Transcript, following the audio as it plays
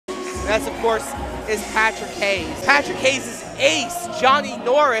That's, of course, is Patrick Hayes. Patrick Hayes' ace, Johnny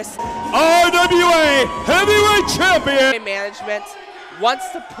Norris. RWA Heavyweight Champion. Management wants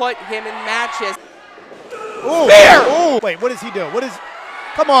to put him in matches. Ooh, Fair! Ooh. Wait, what does he do? What is,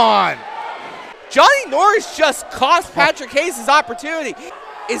 come on. Johnny Norris just cost Patrick Hayes his opportunity.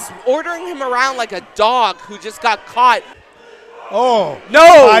 Is ordering him around like a dog who just got caught. Oh.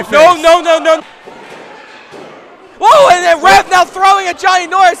 No. Whoa, and then Rev now throwing at Johnny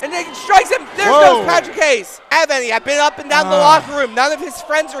Norris, and then strikes him. There goes Patrick Hayes. Have any? I've been up and down the locker room. None of his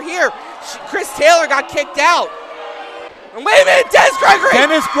friends are here. Chris Taylor got kicked out. And wait a minute, Dennis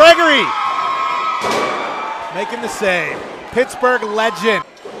Gregory. Making the save. Pittsburgh legend.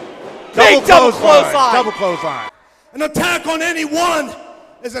 Double clothesline. Double clothesline. An attack on anyone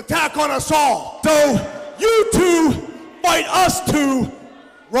is an attack on us all. So you two fight us two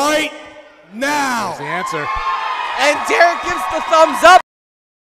right now. That's the answer. And Derek gives the thumbs up.